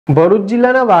ભરૂચ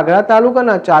જિલ્લાના વાગરા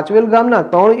તાલુકાના ચાચવેલ ગામના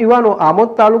 3 યુવાનો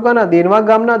આમોદ તાલુકાના દેનવા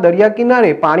ગામના દરિયા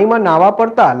કિનારે પાણીમાં નાહવા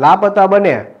પડતા લાપતા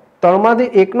બન્યા। 3માંથી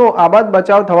એકનો આબાદ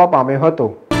બચાવ થવા પામ્યો હતો।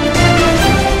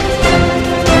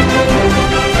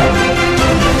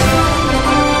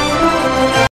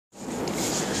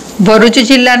 ભરૂચ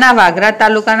જિલ્લાના વાગરા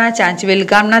તાલુકાના ચાંચવેલ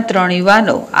ગામના 3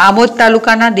 યુવાનો આમોદ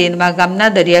તાલુકાના દેનવા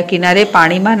ગામના દરિયા કિનારે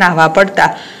પાણીમાં નાહવા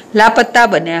પડતા લાપતા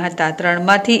બન્યા હતા।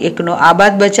 3માંથી એકનો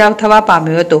આબાદ બચાવ થવા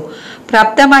પામ્યો હતો।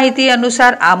 પ્રાપ્ત માહિતી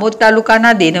અનુસાર આમોદ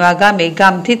તાલુકાના દેનવા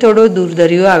ગામથી થોડો દૂર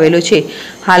દરિયો આવેલો છે।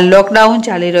 હાલ લોકડાઉન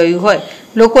ચાલી રહ્યું હોય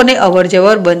લોકોને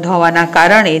અવરજવર બંધ હોવાના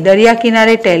કારણે દરિયા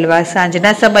કિનારે ટહેલવા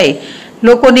સાંજના સમયે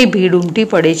લોકોની ભીડ ઉમટી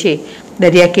પડે છે।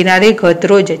 દરિયા કિનારે ગત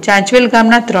રોજ ચાંચવેલ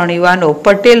ગામના 3 યુવાનો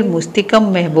પટેલ મુસ્તિકમ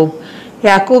મહેબૂબ,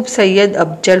 યાકુબ સૈયદ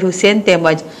અફજલ હુસેન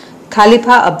તેમજ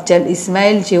ખાલીફા અફજલ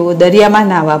ઇસ્માઇલ જેઓ દરિયામાં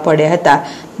નાહવા પડ્યા હતા।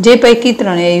 જે પૈકી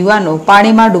 3 યુવાનો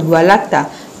પાણીમાં ડૂબવા લાગતા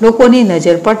લોકોની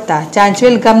નજર પડતા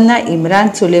ચાંચવેલ ગામના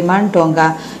ઇમરાન સુલેમાન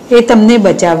ઢોંગા એ તેમને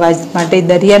બચાવવા માટે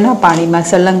દરિયાના પાણીમાં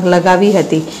સલંગ લગાવી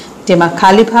હતી, જેમાં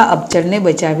ખાલીફા અફજલને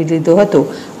બચાવી લીધો હતો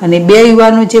અને 2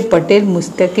 યુવાનો જે પટેલ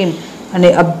મુસ્તકીમ અને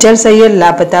અફજલ સૈયદ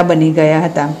લાપતા બની ગયા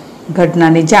હતા।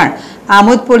 ઘટનાની જાણ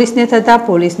આમોદ પોલીસને થતાં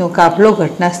પોલીસનો કાફલો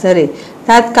ઘટના સ્થળે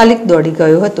તાત્કાલિક દોડી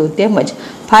ગયો હતો, તેમજ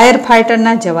ફાયર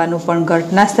ફાઇટરના જવાનો પણ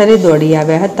ઘટના સ્થળે દોડી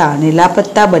આવ્યા હતા અને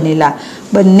લાપતા બનેલા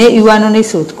બંને યુવાનોની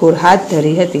શોધખોળ હાથ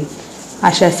ધરી હતી।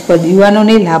 આશાસ્પદ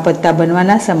યુવાનોને લાપતા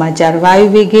બનવાના સમાચાર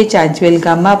વાયુવેગે ચાંચવેલ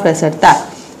ગામમાં પ્રસરતા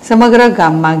સમગ્ર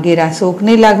ગામમાં ઘેરા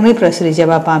શોકની લાગણી પ્રસરી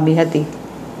જવા પામી હતી।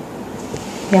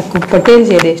 યાકુબ પટેલ,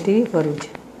 ZSTV,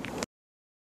 ભરૂચ।